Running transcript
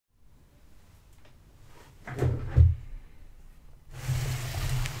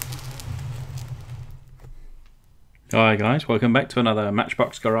Hi guys, welcome back to another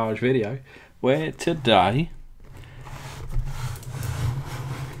Matchbox Garage video, where today,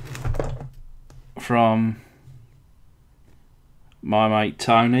 from my mate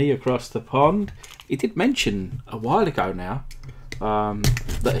Tony across the pond, he did mention a while ago now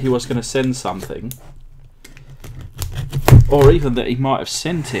that he was going to send something, or even that he might have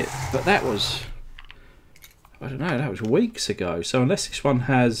sent it, but that was, I don't know, that was weeks ago. So unless this one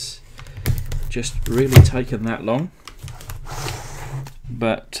has just really taken that long.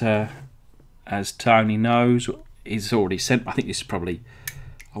 But as Tony knows, he's already sent, I think this is probably,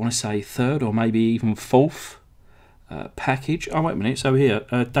 I want to say third or maybe even fourth package. Oh, wait a minute. So here,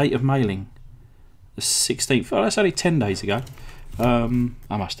 date of mailing, the 16th. Oh, that's only 10 days ago. I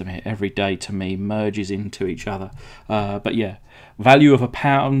must admit, every day to me merges into each other. But yeah, value of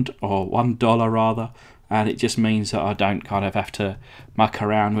 £1 or $1 rather. And it just means that I don't kind of have to muck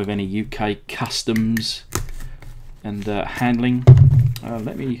around with any UK customs and handling.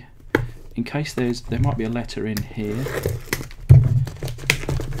 Let me, in case there might be a letter in here.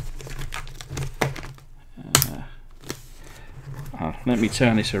 Let me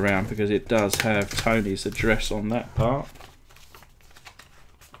turn this around because it does have Tony's address on that part.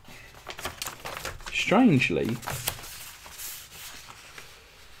 Strangely,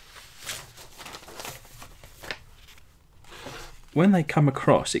 when they come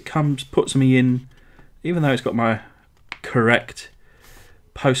across, it puts me in, even though it's got my correct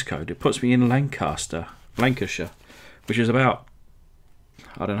postcode, it puts me in Lancashire, which is about,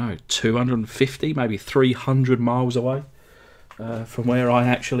 I don't know, 250, maybe 300 miles away from where I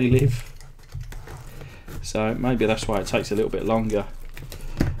actually live. So maybe that's why it takes a little bit longer.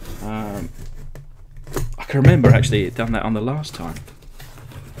 I can remember actually it done that on the last time.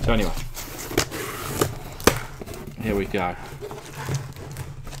 So anyway, here we go.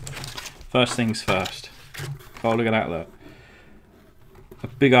 First things first. Oh, look at that, look. A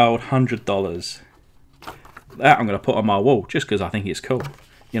big old $100. That I'm going to put on my wall just because I think it's cool.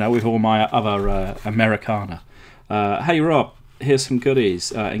 You know, with all my other Americana. Hey Rob, here's some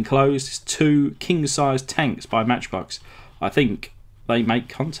goodies. Enclosed is 2 king-size tanks by Matchbox. I think they make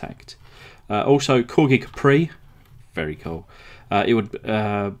contact. Also, Corgi Capri. Very cool. It would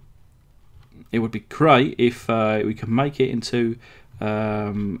be great if we could make it into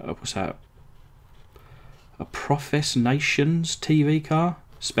what's that? A Profess Nations TV car?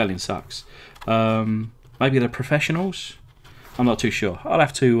 Spelling sucks. Maybe the Professionals? I'm not too sure. I'll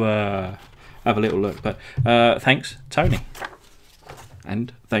have to have a little look. But thanks, Tony.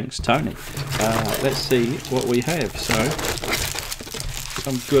 And thanks, Tony. Let's see what we have. So,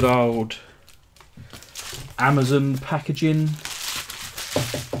 some good old Amazon packaging.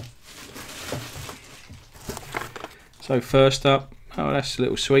 So first up, oh, that's a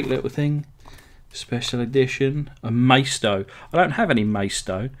little sweet little thing. Special edition, a Maisto. I don't have any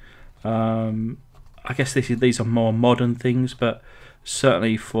Maisto. I guess these are more modern things, but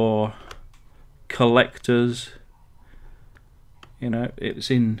certainly for collectors, you know, it's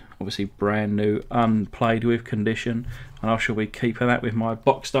in obviously brand new, unplayed with condition, and I shall be keeping that with my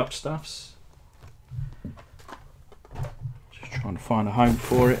boxed up stuffs. Just trying to find a home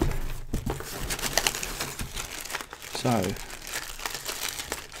for it. So,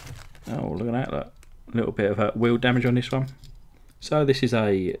 oh, look at that, look. A little bit of wheel damage on this one. So this is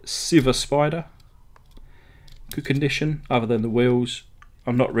a Silver Spider. Good condition, other than the wheels.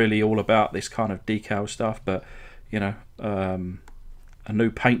 I'm not really all about this kind of decal stuff, but, you know, a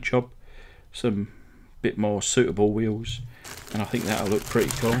new paint job, some bit more suitable wheels, and I think that'll look pretty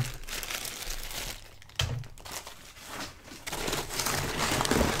cool.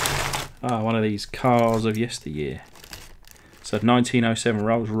 Ah, one of these cars of yesteryear. So 1907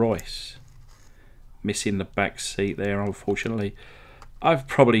 Rolls Royce. Missing the back seat there, unfortunately. I've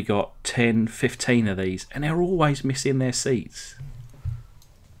probably got 10, 15 of these, and they're always missing their seats,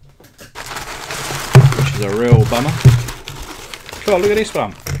 which is a real bummer. Oh, look at this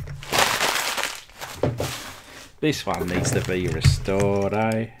one. This one needs to be restored,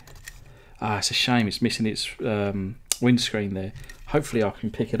 eh? Ah, it's a shame it's missing its windscreen there. Hopefully I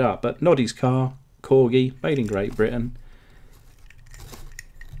can pick it up. But Noddy's car, Corgi, made in Great Britain.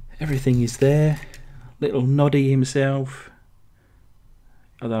 Everything is there. Little Noddy himself.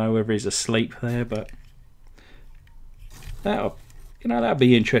 I don't know whether he's asleep there, but that'll, you know, that'd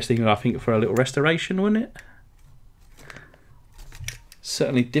be interesting, I think, for a little restoration, wouldn't it?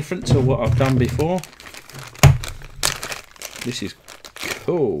 Certainly different to what I've done before. This is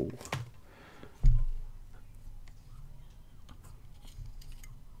cool.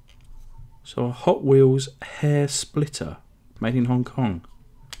 So a Hot Wheels hair splitter made in Hong Kong.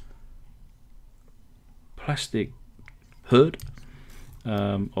 Plastic hood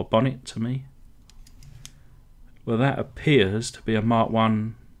or bonnet to me. Well, that appears to be a Mark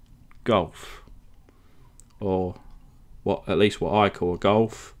 1 Golf, or at least what I call a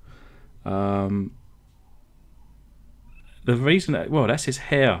Golf. The reason that, well, that's his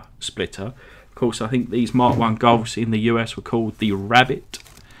hair splitter. Of course, I think these Mark 1 Golfs in the US were called the Rabbit,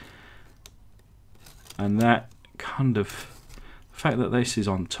 and that kind of, the fact that this is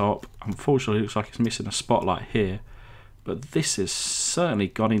on top, unfortunately looks like it's missing a spotlight here, but this has certainly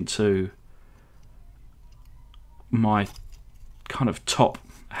gone into my kind of top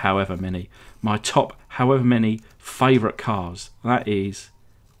however many favourite cars. That is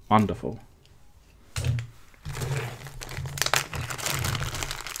wonderful.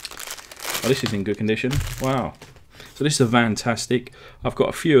 Oh, this is in good condition. Wow. So this is a fantastic. I've got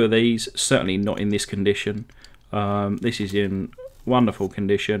a few of these, certainly not in this condition. This is in wonderful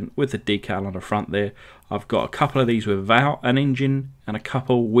condition with the decal on the front there. I've got a couple of these without an engine and a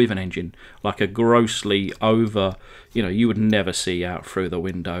couple with an engine, like a grossly over, you know, you would never see out through the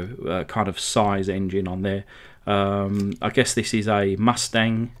window kind of size engine on there. I guess this is a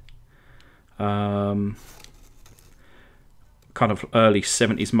Mustang, kind of early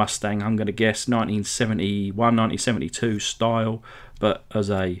 70s Mustang, I'm going to guess 1971, 1972 style, but as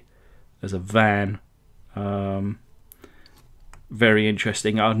a van. Very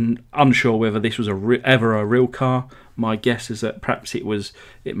interesting. I'm unsure whether this was ever a real car. My guess is that perhaps it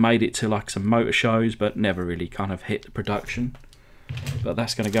made it to like some motor shows, but never really kind of hit the production. But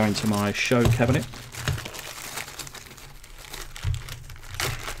that's going to go into my show cabinet.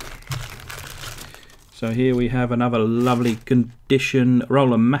 So here we have another lovely condition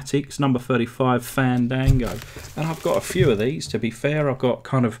Roller-Matics number 35 Fandango, and I've got a few of these. To be fair, I've got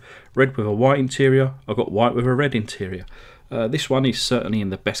kind of red with a white interior. I've got white with a red interior. This one is certainly in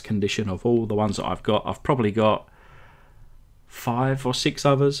the best condition of all the ones that I've got. I've probably got 5 or 6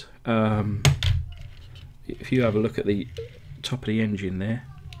 others. If you have a look at the top of the engine there,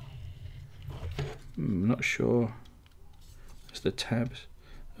 I'm not sure. There's the tabs.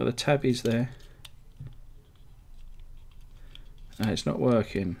 Oh, the tab is there. It's not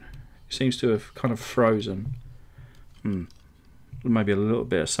working. It seems to have kind of frozen. Maybe a little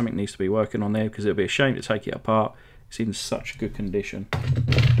bit of something needs to be working on there, because it would be a shame to take it apart. It's in such good condition.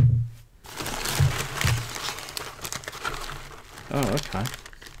 Oh, okay.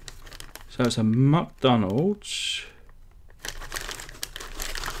 So it's a McDonald's,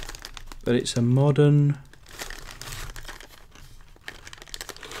 but it's a modern.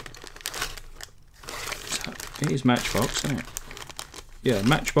 It is Matchbox, isn't it? Yeah,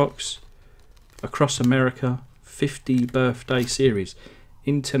 Matchbox Across America 50 Birthday Series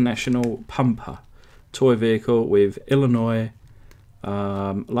International Pumper toy vehicle with Illinois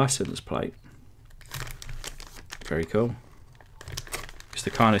license plate. Very cool. It's the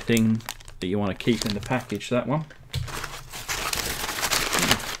kind of thing that you want to keep in the package, that one.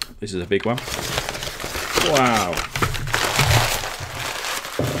 This is a big one. Wow.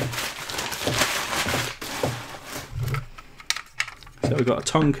 So we've got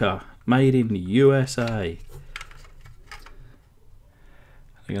a Tonka made in the USA.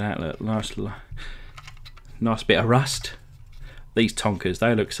 Look at that, look, nice bit of rust. These Tonkas,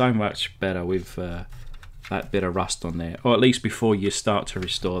 they look so much better with that bit of rust on there, or at least before you start to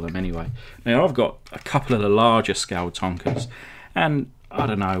restore them anyway. Now I've got a couple of the larger scale Tonkas, and I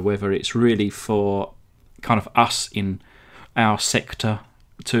don't know whether it's really for kind of us in our sector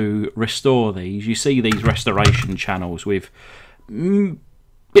to restore these. You see these restoration channels with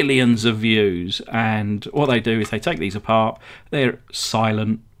billions of views, and what they do is they take these apart, they're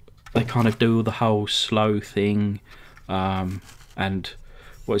silent, they kind of do the whole slow thing, and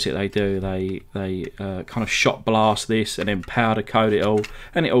what is it they do? They kind of shot blast this and then powder coat it all,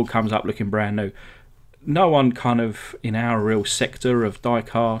 and it all comes up looking brand new. No one kind of in our real sector of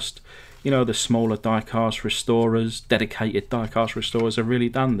die-cast, you know, the smaller die-cast restorers, dedicated die-cast restorers have really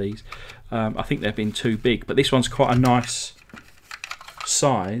done these. I think they've been too big, but this one's quite a nice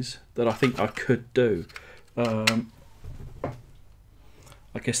size that I think I could do. I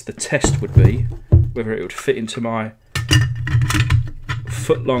guess the test would be whether it would fit into my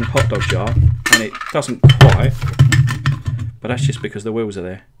foot-long hot dog jar, and it doesn't quite, but that's just because the wheels are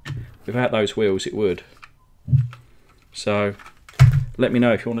there. Without those wheels it would. So let me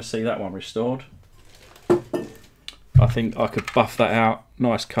know if you want to see that one restored. I think I could buff that out,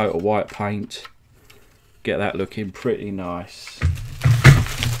 nice coat of white paint, get that looking pretty nice,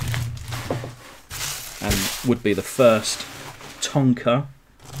 and would be the first Tonka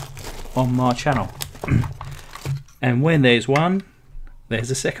on my channel. And when there's one,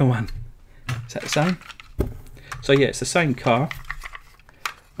 there's a second one. Is that the same? So yeah, it's the same car.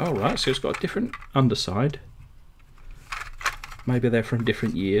 All right, so it's got a different underside. Maybe they're from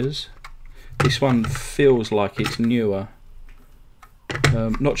different years. This one feels like it's newer.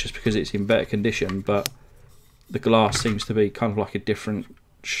 Not just because it's in better condition, but the glass seems to be kind of like a different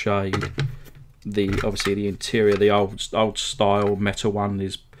shade. Obviously the interior, the old style metal one,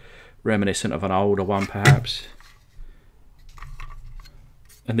 is reminiscent of an older one perhaps.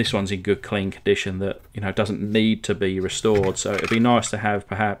 And this one's in good clean condition that, you know, doesn't need to be restored. So it'd be nice to have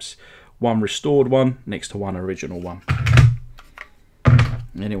perhaps one restored one next to one original one.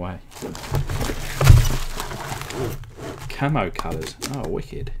 Anyway, camo colours. Oh,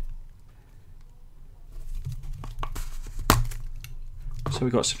 wicked. So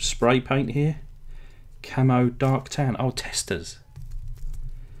we've got some spray paint here. Camo dark tan. Oh, testers.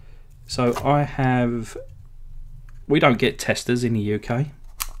 So we don't get testers in the UK.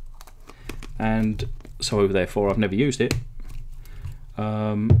 And so therefore I've never used it.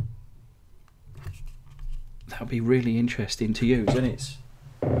 That'll be really interesting to use, and it's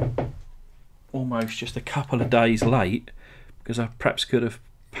almost just a couple of days late because I perhaps could have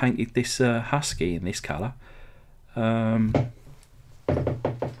painted this Husky in this colour. Of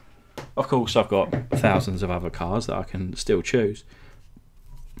course I've got thousands of other cars that I can still choose.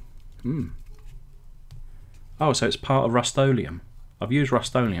 Oh, so it's part of Rust-Oleum. I've used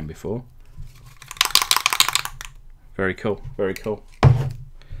Rust-Oleum before. Very cool, very cool.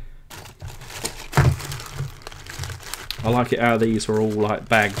 I like it how these are all like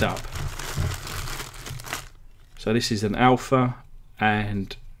bagged up. So this is an Alpha,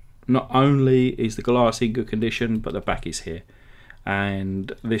 and not only is the glass in good condition, but the back is here.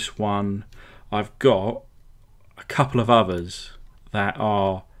 And this one, I've got a couple of others that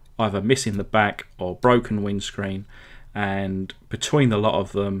are either missing the back or broken windscreen, and between the lot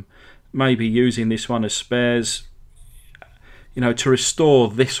of them, maybe using this one as spares. You know, to restore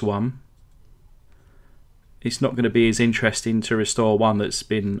this one, it's not going to be as interesting to restore one that's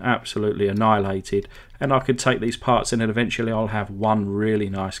been absolutely annihilated. And I could take these parts in and eventually I'll have one really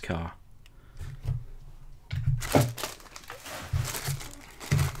nice car.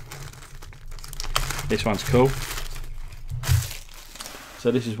 This one's cool. So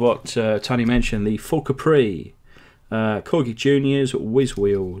this is what Tony mentioned, the Full Capri Corgi Juniors Whiz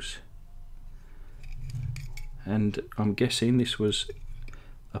Wheels. And I'm guessing this was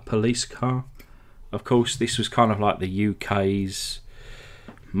a police car. Of course, this was kind of like the UK's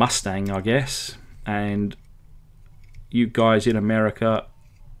Mustang, I guess. And you guys in America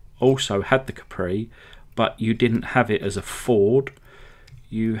also had the Capri, but you didn't have it as a Ford.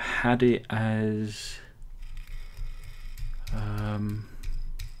 You had it as...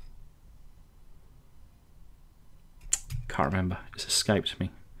 can't remember. It's escaped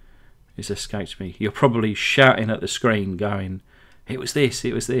me. It's escaped me. You're probably shouting at the screen going, it was this,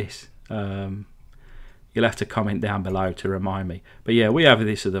 it was this. You'll have to comment down below to remind me. But yeah, we have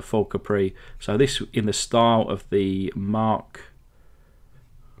this as the Full Capri. So this in the style of the Mark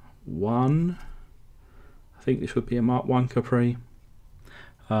 1. I think this would be a Mark 1 Capri.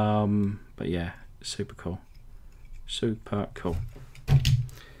 But yeah, super cool. Super cool.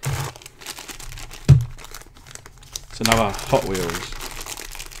 It's another Hot Wheels.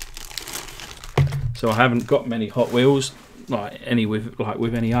 So I haven't got many Hot Wheels, like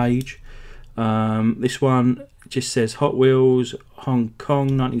with any age. This one just says Hot Wheels Hong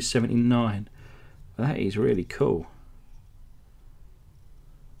Kong 1979. That is really cool.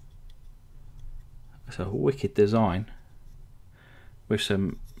 It's a wicked design with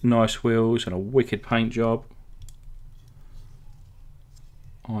some nice wheels and a wicked paint job.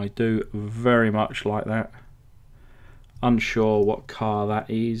 I do very much like that. Unsure what car that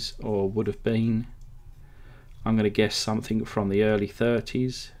is or would have been. I'm going to guess something from the early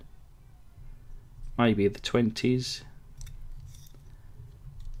 30s, maybe the 20s.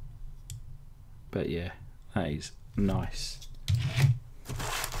 But yeah, that is nice.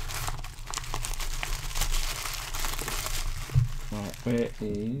 Right, where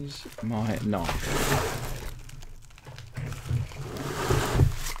is my knife?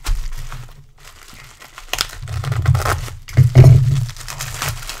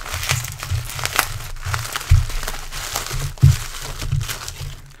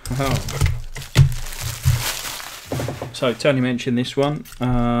 So Tony mentioned this one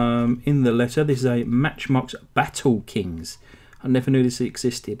in the letter. This is a Matchbox Battle Kings. I never knew this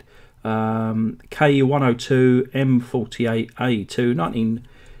existed. K102 M48A2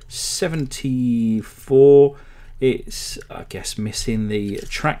 1974. It's, I guess, missing the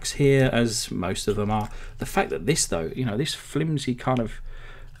tracks here, as most of them are. The fact that this, though, you know, this flimsy kind of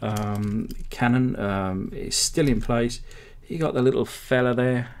cannon. It's still in place. You got the little fella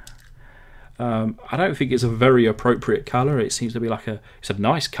there. I don't think it's a very appropriate colour. It seems to be like it's a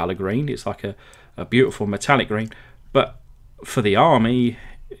nice colour green. It's like a beautiful metallic green. But for the army,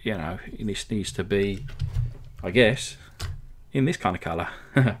 you know, this needs to be, I guess, in this kind of colour.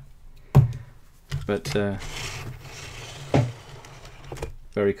 But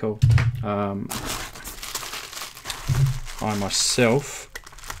very cool. I myself,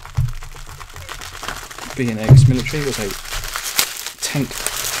 being ex-military, was a tank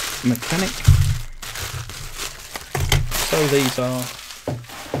mechanic. So these are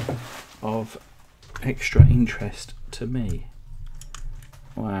of extra interest to me.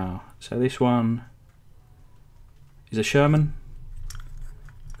 Wow. So this one is a Sherman.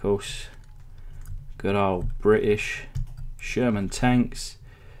 Of course, good old British Sherman tanks.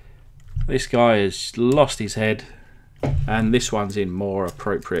 This guy has lost his head, and this one's in more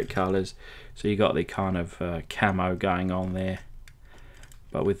appropriate colours. So you got the kind of camo going on there,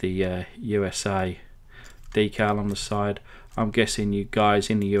 but with the USA decal on the side. I'm guessing you guys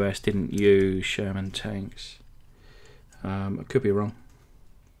in the US didn't use Sherman tanks. I could be wrong.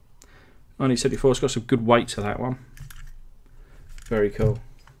 1974, it's got some good weight to that one. Very cool.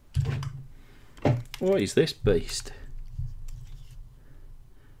 What is this beast?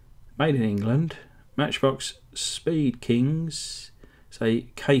 Made in England. Matchbox Speed Kings. Say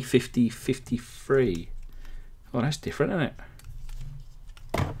K50 53. Oh, that's different, isn't it?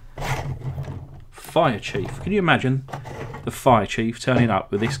 Fire Chief. Can you imagine the Fire Chief turning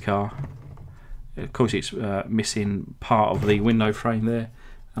up with this car? Of course, it's missing part of the window frame there,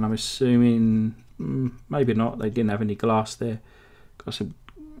 and I'm assuming maybe not. They didn't have any glass there. Got some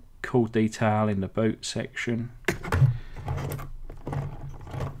cool detail in the boot section.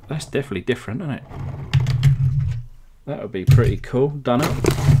 That's definitely different, isn't it? That would be pretty cool. Done it.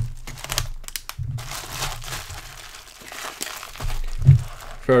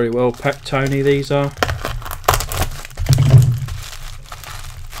 Very well packed, Tony, these are.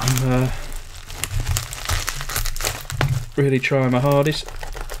 I'm really trying my hardest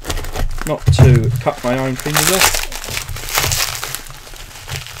not to cut my own fingers off.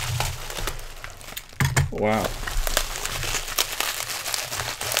 Wow.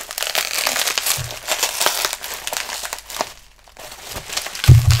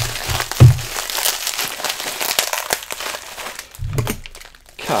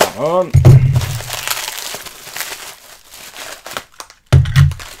 Come on.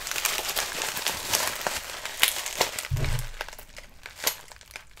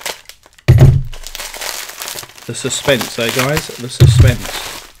 The suspense there, guys, the suspense.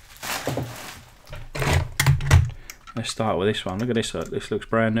 Let's start with this one. Look at this, this looks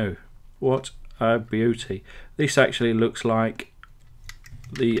brand new. What a beauty. This actually looks like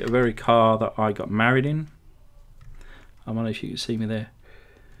the very car that I got married in. I wonder if you can see me there.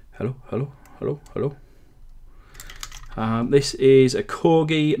 Hello, hello, hello, hello. This is a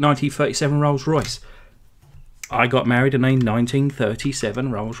Corgi 1937 Rolls Royce. I got married in a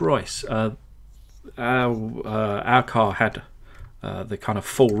 1937 Rolls Royce. Our car had the kind of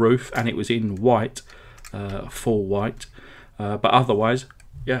full roof, and it was in white, full white, but otherwise,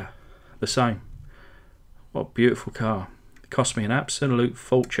 yeah, the same. What a beautiful car. It cost me an absolute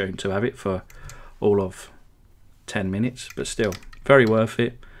fortune to have it for all of 10 minutes, but still very worth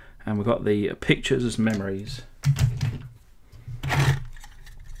it. And we've got the pictures as memories.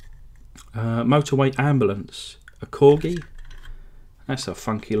 Motorway ambulance, a Corgi. That's a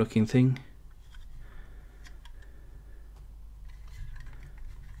funky looking thing.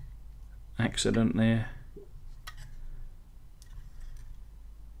 Accident there.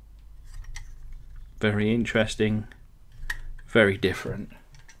 Very interesting, very different.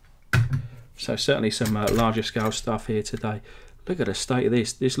 So certainly some larger scale stuff here today. Look at the state of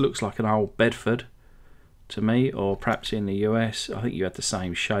this. This looks like an old Bedford to me, or perhaps in the US. I think you had the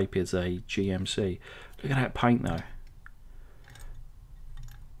same shape as a GMC. Look at that paint though.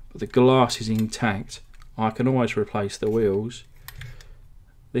 But the glass is intact. I can always replace the wheels.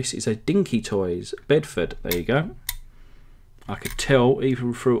 This is a Dinky Toys Bedford. There you go. I could tell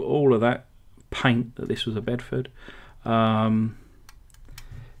even through all of that paint that this was a Bedford. Yeah,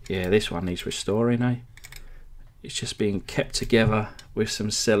 this one needs restoring, eh? It's just being kept together with some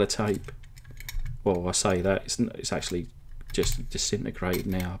sellotape. Well, I say that it's actually just disintegrated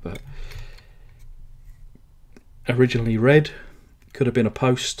now, but originally red. Could have been a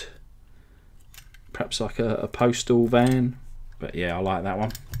post, perhaps like a postal van. But yeah, I like that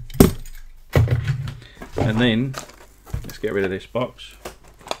one. And then let's get rid of this box.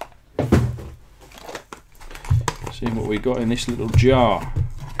 See what we got in this little jar.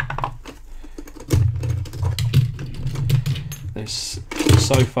 there's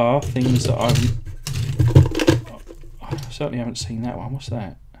so far things that I certainly haven't seen that one. What's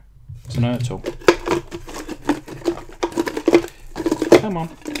that? It's an Ertl. Come on.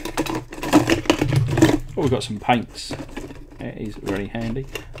 Oh, we've got some paints. It is really handy.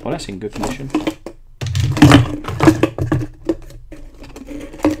 Well, that's in good condition.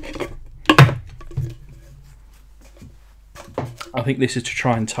 I think this is to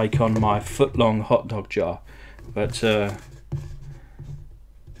try and take on my foot-long hot dog jar, but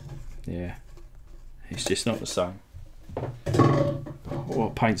yeah, it's just not the same.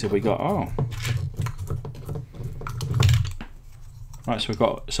 What paints have we got? Oh, right, so we've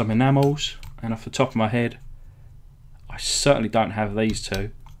got some enamels, and off the top of my head, I certainly don't have these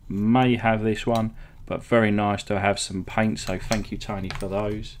two. May have this one, but very nice to have some paint, so thank you, Tony, for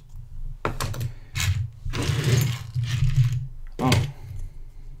those. Oh,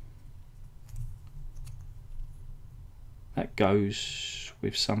 that goes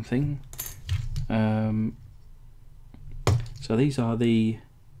with something. So these are the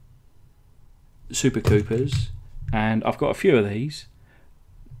Super Coopers, and I've got a few of these.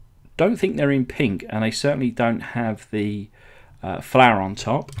 Don't think they're in pink, and they certainly don't have the flower on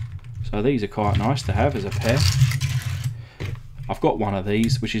top. So these are quite nice to have as a pair. I've got one of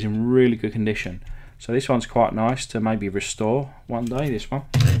these which is in really good condition. So this one's quite nice to maybe restore one day, this one.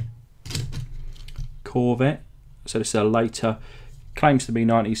 Corvette. So this is a later, claims to be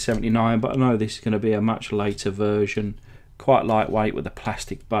 1979, but I know this is going to be a much later version. Quite lightweight with a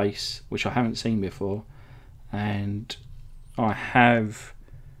plastic base, which I haven't seen before. And I have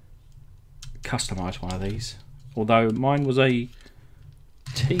customised one of these. Although mine was a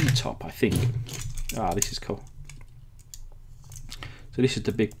T-top, I think. Ah, this is cool. So this is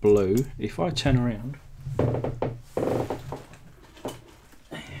the big blue. If I turn around,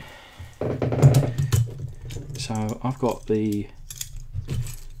 so I've got the,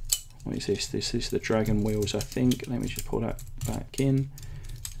 what is this? This is the Dragon wheels, I think. Let me just pull that back in.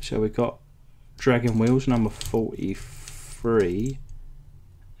 So we've got Dragon wheels number 43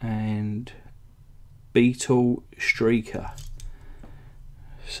 and Beetle Streaker.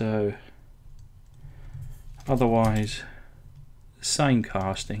 So otherwise same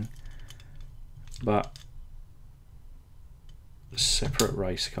casting, but separate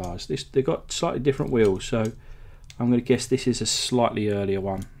race cars. They've got slightly different wheels, so I'm going to guess this is a slightly earlier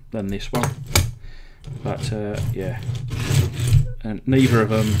one than this one. But yeah, and neither of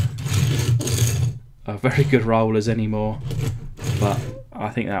them are very good rollers anymore, but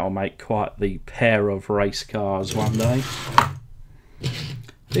I think that will make quite the pair of race cars one day.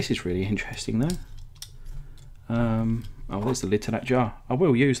 This is really interesting though. Oh, there's the lid to that jar. I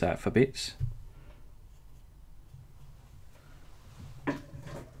will use that for bits.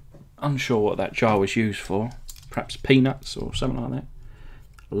 Unsure what that jar was used for. Perhaps peanuts or something like that.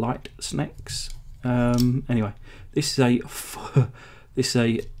 Light snacks. Anyway, this is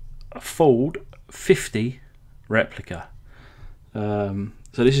a Ford 50 replica. So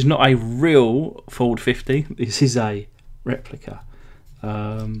this is not a real Ford 50. This is a replica.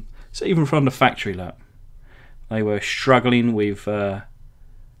 So even from the factory, look, they were struggling with the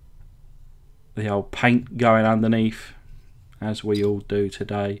old paint going underneath, as we all do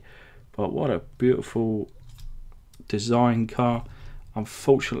today. But what a beautiful design car.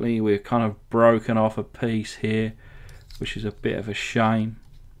 Unfortunately, we're kind of broken off a piece here, which is a bit of a shame.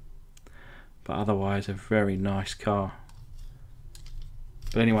 But otherwise, a very nice car.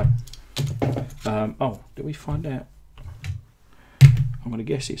 But anyway, oh, did we find out? I'm going to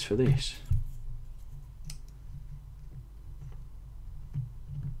guess it's for this.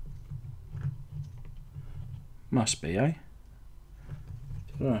 Must be, eh?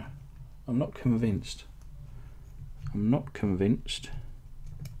 I don't know. I'm not convinced. I'm not convinced.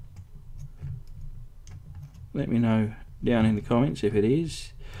 Let me know down in the comments if it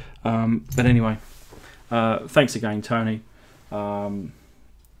is. But anyway, thanks again, Tony.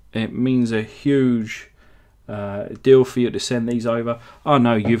 It means a huge deal for you to send these over. I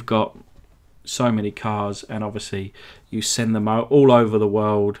know you've got so many cars, and obviously you send them out all over the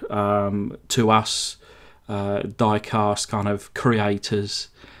world to us die-cast kind of creators,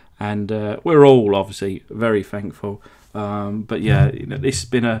 and we're all obviously very thankful. But yeah, you know, this has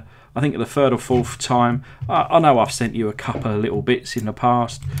been I think the third or fourth time. I know I've sent you a couple of little bits in the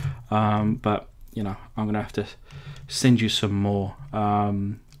past, but you know, I'm gonna have to send you some more.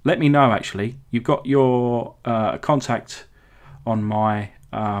 Let me know, actually. You've got your contact on my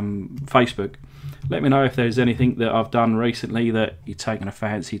Facebook. Let me know if there's anything that I've done recently that you're taking a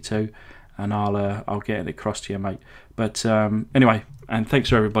fancy to, and I'll get it across to you, mate. But anyway, and thanks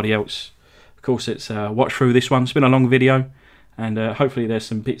to everybody else. Of course, it's watch through this one. It's been a long video, and hopefully there's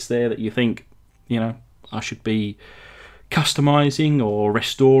some bits there that you think, you know, I should be customizing or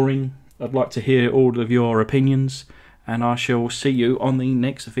restoring. I'd like to hear all of your opinions, and I shall see you on the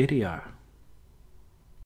next video.